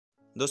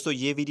دوستو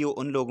یہ ویڈیو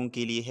ان لوگوں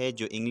کے لیے ہے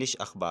جو انگلش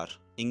اخبار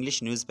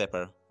انگلش نیوز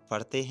پیپر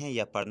پڑھتے ہیں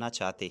یا پڑھنا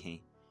چاہتے ہیں۔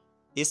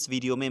 اس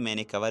ویڈیو میں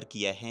نے کور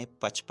کیا ہے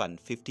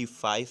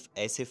 55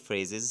 ایسے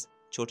فریزز،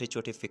 چھوٹے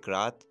چھوٹے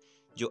فقرات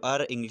جو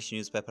ہر انگلش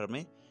نیوز پیپر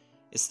میں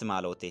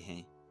استعمال ہوتے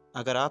ہیں۔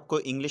 اگر آپ کو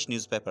انگلش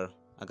نیوز پیپر،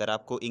 اگر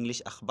آپ کو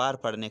انگلش اخبار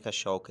پڑھنے کا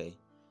شوق ہے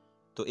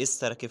تو اس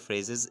طرح کے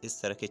فریزز،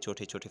 اس طرح کے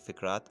چھوٹے چھوٹے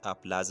فقرات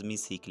آپ لازمی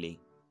سیکھ لیں۔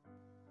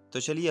 تو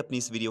چلیے اپنی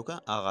اس ویڈیو کا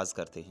آغاز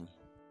کرتے ہیں۔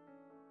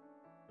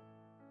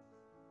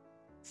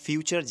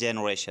 فیوچر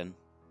جنریشن،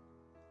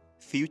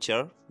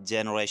 فیوچر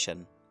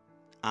جنریشن،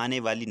 آنے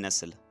والی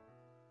نسل،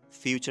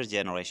 فیوچر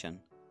جنریشن۔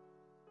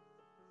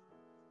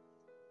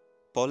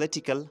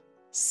 پولیٹیکل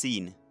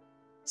سین،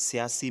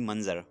 سیاسی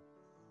منظر،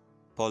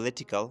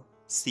 پولیٹیکل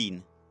سین،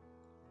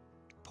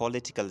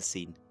 پولیٹیکل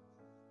سین۔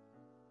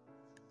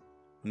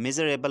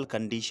 میزریبل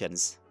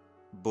کنڈیشنز،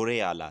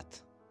 برے حالات،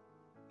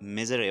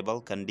 میزریبل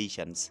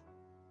کنڈیشنز۔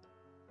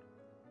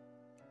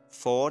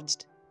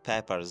 فورجڈ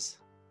پیپرز،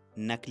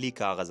 نقلی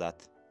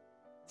کاغذات،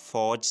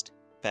 فورجڈ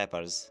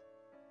پیپرز،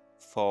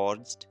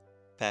 فورجڈ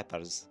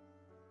پیپرز۔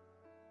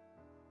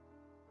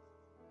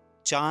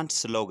 چانٹ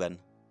سلوگن،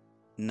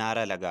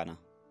 نعرہ لگانا،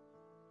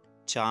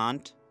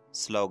 چانٹ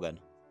سلوگن۔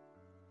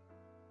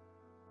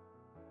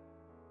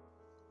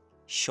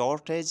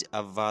 شارٹیج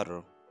آف واٹر،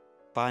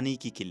 پانی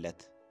کی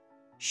قلت،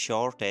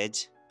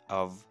 شارٹیج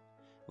آف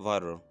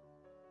واٹر،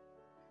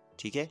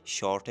 ٹھیک ہے،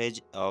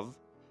 شارٹیج آف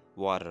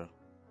واٹر۔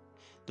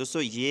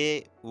 دوستو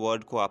یہ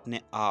ورڈ کو آپ نے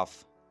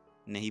آف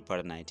نہیں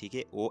پڑھنا ہے، ٹھیک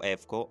ہے، او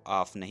ایف کو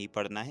آف نہیں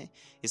پڑھنا ہے،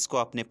 اس کو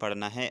آپ نے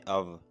پڑھنا ہے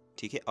آف،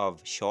 ٹھیک ہے،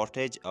 of,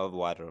 shortage of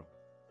water.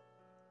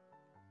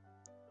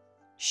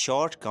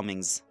 Short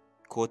comings,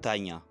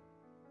 کوتاہیاں،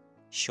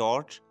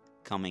 short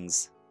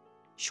comings,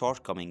 short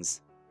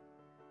comings.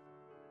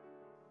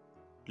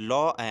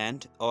 Law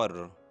and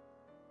order,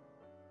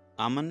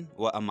 امن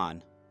و امان،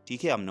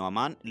 ٹھیک ہے، امن و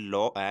امان،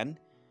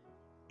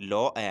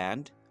 law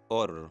and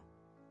order.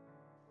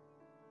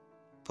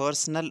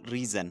 Personal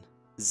reason,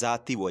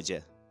 ذاتی وجہ،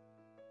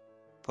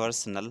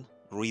 پرسنل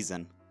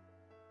ریزن۔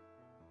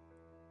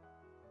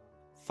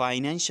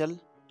 فائنینشل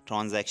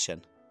ٹرانزیکشن،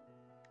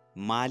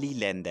 مالی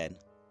لین دین،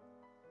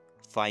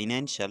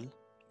 فائنینشل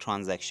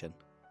ٹرانزیکشن۔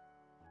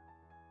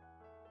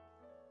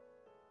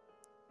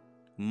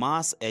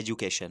 ماس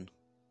ایجوکیشن،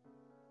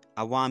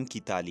 عوام کی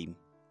تعلیم،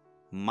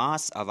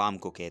 ماس عوام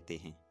کو کہتے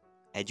ہیں،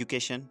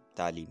 ایجوکیشن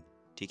تعلیم،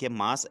 ٹھیک ہے،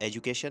 ماس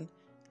ایجوکیشن،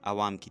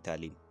 عوام کی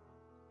تعلیم۔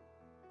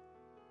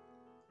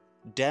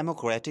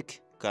 ڈیموکریٹک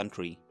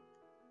کنٹری،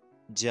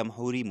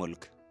 جمہوری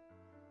ملک،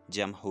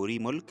 جمہوری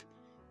ملک،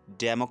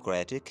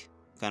 ڈیموکریٹک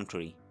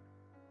کنٹری۔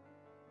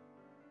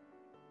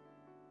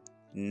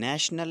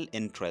 نیشنل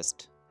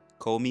انٹرسٹ،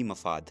 قومی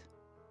مفاد،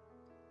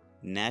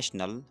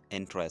 national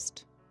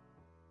interest.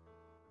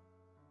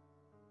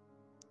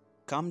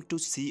 Come to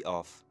C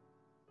of,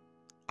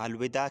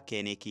 الوداع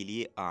کہنے کے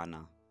لیے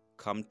آنا،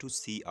 come to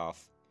C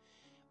of,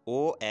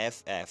 O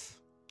F F,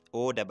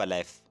 O double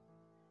F,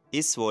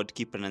 us word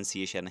کی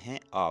پروننسیشن ہے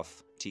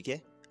آف، ٹھیک ہے،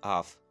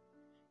 of,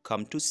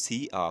 come to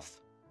C of.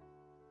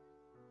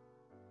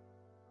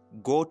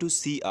 Go to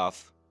C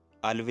of,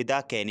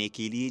 الوداع کہنے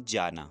کے لیے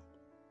جانا،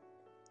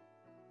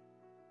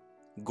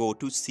 go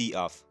to C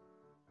of.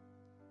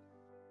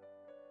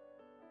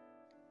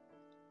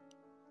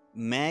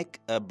 Make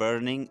a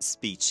burning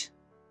speech,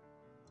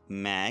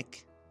 make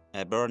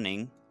a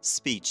burning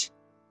speech,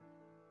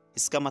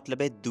 اس کا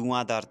مطلب ہے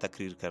دھواں دار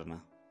تقریر کرنا،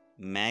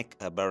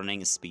 make a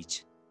burning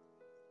speech.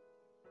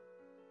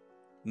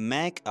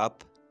 Make up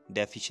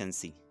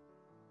deficiency,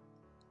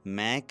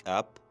 make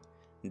up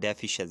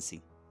deficiency,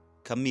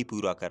 کمی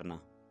پورا کرنا،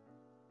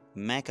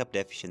 make up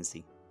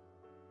deficiency.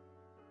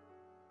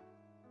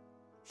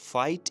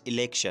 Fight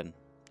election,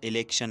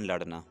 election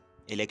لڑنا،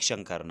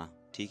 الیکشن کرنا،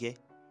 ٹھیک ہے،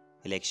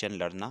 الیکشن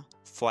لڑنا،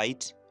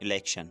 فائٹ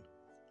الیکشن۔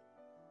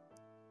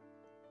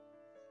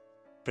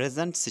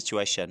 پریزنٹ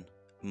سچویشن،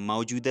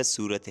 موجودہ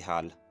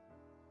صورتحال،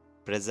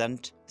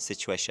 present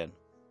situation.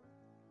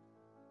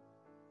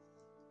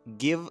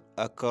 Give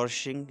a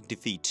crushing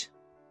defeat,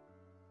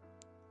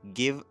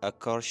 give a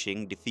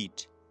crushing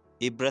defeat,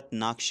 عبرت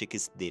ناک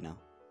شکست دینا،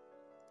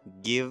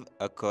 give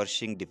a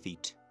crushing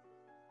defeat.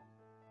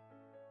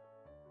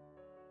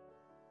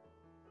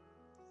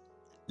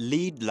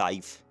 Lead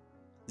life,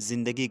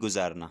 زندگی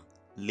گزارنا،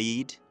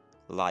 lead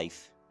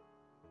life.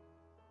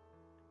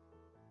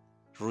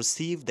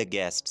 Receive the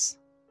guests,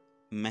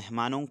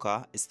 مہمانوں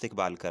کا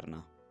استقبال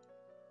کرنا،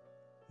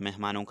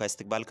 مہمانوں کا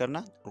استقبال کرنا،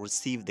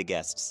 receive the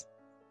guests,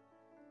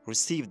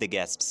 receive the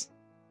guests.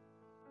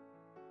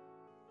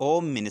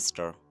 Home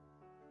minister,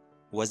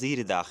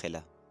 وزیر داخلہ،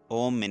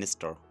 home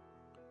minister,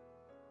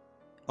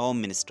 home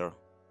minister.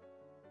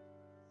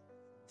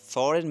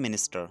 Foreign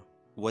minister,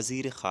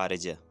 وزیر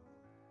خارجہ،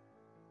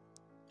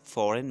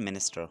 فارن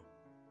منسٹر۔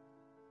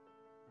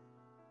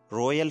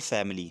 رائل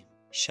فیملی،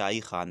 شاہی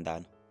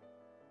خاندان،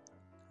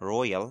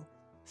 Royal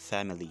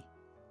family,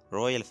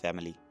 Royal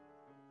family.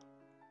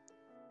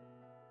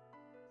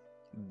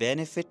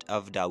 Benefit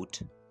of doubt,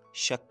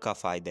 شک کا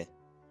فائدہ،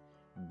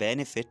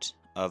 benefit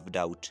of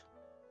doubt.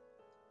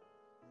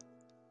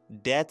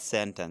 Death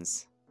sentence,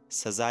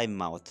 سزائے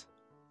موت.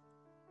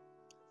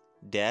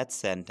 ڈیتھ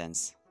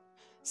سینٹنس،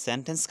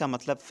 سینٹنس کا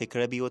مطلب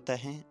فقرہ بھی ہوتا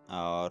ہے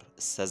اور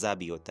سزا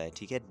بھی ہوتا ہے،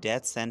 ٹھیک ہے.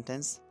 ڈیتھ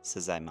سینٹنس،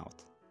 سزائے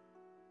موت.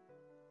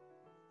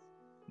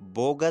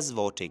 بوگس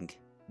ووٹنگ،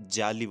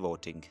 جعلی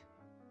ووٹنگ.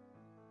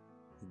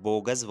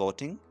 بوگس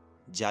ووٹنگ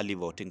جعلی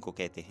ووٹنگ کو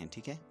کہتے ہیں،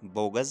 ٹھیک ہے.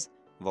 Bogus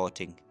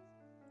voting.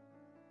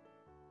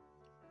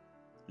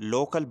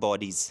 لوکل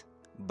باڈیز،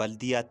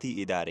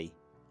 بلدیاتی ادارے.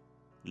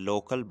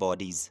 Local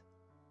bodies.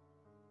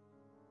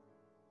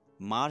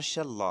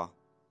 مارشل لا،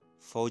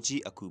 فوجی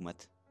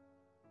حکومت.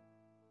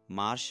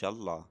 مارشل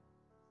لا،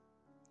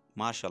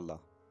 ماشاء اللہ.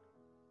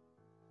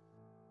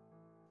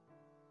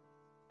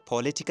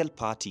 پولیٹیکل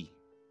پارٹی،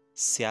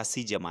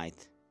 سیاسی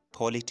جماعت.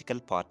 Political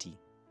party,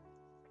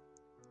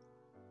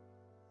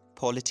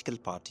 political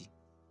party.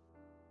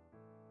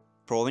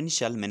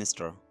 Provincial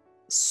minister,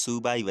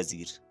 صوبائی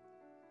وزیر.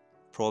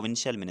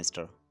 Provincial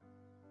minister.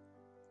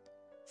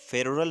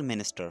 فیڈرل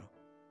منسٹر،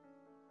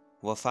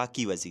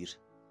 وفاقی وزیر.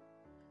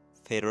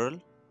 Federal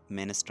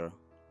minister,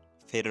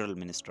 federal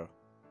minister.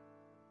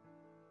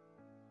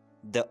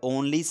 The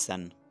only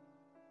son,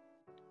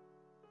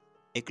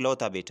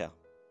 اکلوتا beta.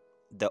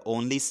 The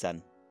only son.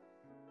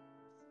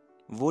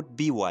 Would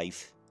be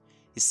wife,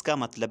 اس کا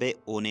مطلب ہے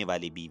ہونے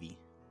والی بیوی.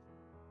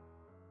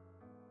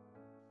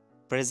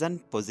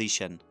 پریزنٹ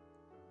پوزیشن،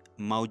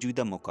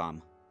 موجودہ مقام.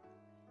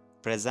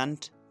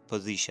 Present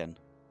position.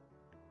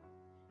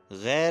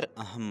 غیر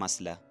اہم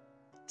مسئلہ،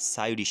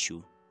 side issue.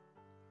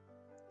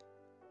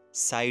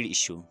 Side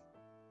issue.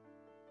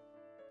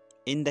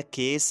 In the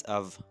case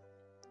of,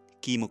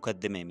 کی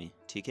مقدمے میں،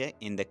 ٹھیک ہے.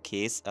 ان دا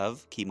کیس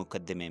آف، کی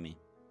مقدمے میں.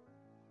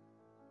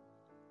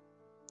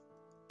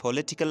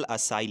 پولیٹیکل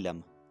اسائلم،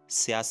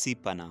 سیاسی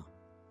پناہ.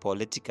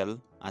 Political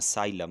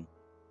asylum.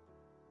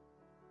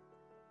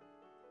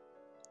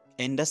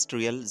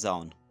 انڈسٹریل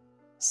زون،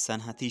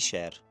 صنعتی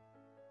شہر.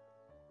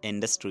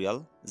 Industrial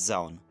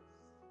zone.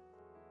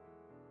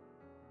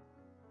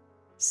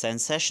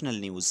 سینسیشنل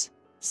نیوز،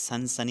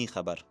 سنسنی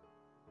خبر.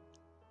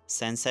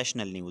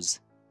 Sensational news.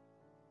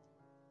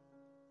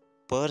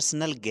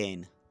 پرسنل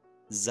گین،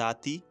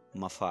 ذاتی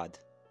مفاد.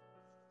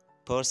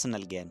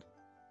 Personal gain.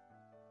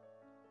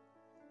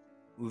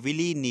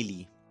 ولی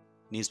نیلی،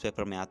 نیوز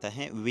پیپر میں آتا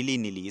ہے ولی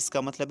نیلی، اس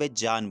کا مطلب ہے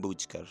جان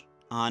بوجھ کر،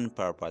 آن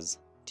پرپز،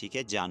 ٹھیک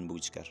ہے. جان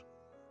بوجھ کر.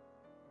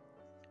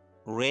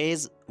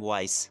 ریز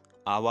وائس،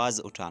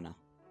 آواز اٹھانا.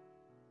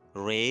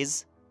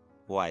 Raise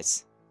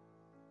voice.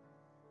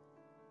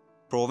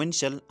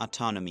 پروونشل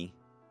اٹانومی،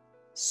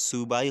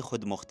 صوبائی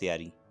خود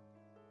مختاری.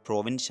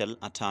 Provincial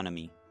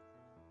autonomy.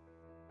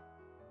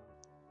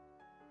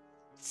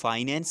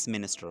 فائنینس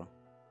منسٹر،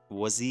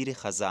 وزیر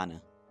خزانہ،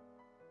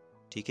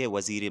 ٹھیک ہے.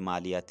 وزیر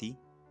مالیاتی،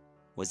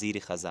 وزیر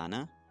خزانہ.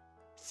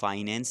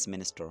 Finance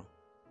minister.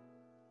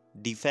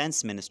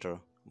 ڈیفینس منسٹر،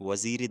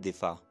 وزیر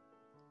دفاع.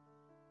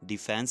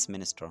 Defence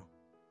minister.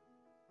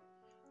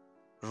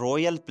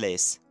 Royal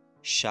place,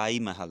 shahi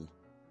Mahal.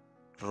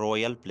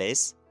 Royal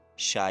place,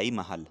 shahi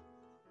Mahal.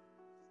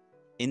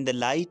 In the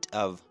light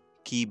of,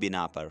 کی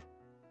بنا پر.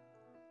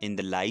 ان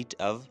دا لائٹ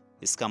آف،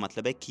 اس کا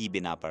مطلب ہے کی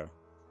بنا پر.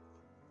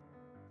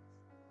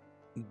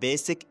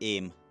 بیسک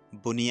ایم،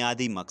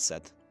 بنیادی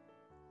مقصد.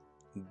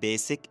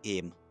 Basic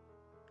M.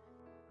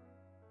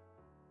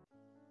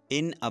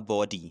 In a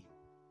body.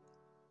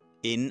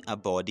 In a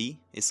body,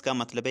 اس کا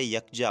مطلب ہے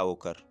یکجا ہو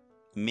کر،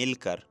 مل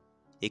کر،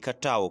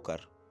 اکٹھا ہو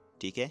کر،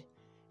 ٹھیک ہے.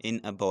 ان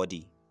اے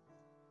باڈی.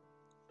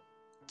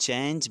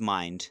 چینج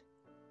مائنڈ،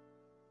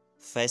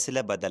 فیصلہ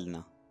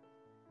بدلنا.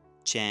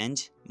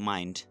 چینج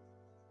مائنڈ،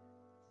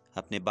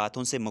 اپنے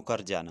باتوں سے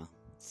مکر جانا،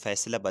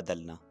 فیصلہ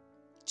بدلنا.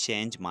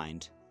 Change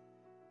mind.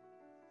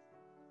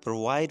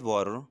 پرووائڈ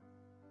واٹر،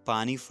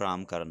 پانی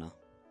فراہم کرنا.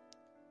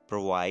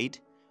 Provide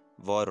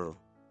water.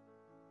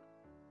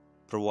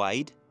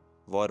 Provide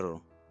water.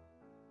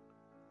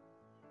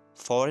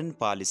 Foreign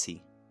policy,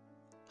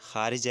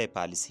 خارجہ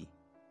policy.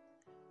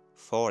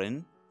 Foreign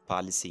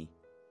policy.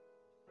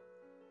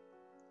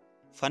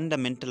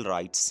 Fundamental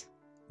rights,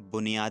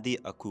 بنیادی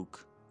حقوق.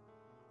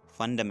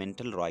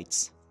 Fundamental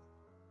rights.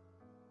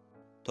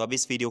 تو اب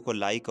اس ویڈیو کو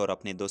لائک اور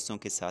اپنے دوستوں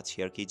کے ساتھ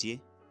شیئر کیجیے،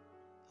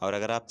 اور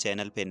اگر آپ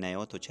چینل پہ نئے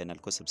ہو تو چینل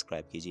کو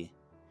سبسکرائب کیجیے.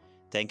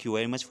 Thank you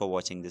very much for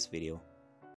watching this video.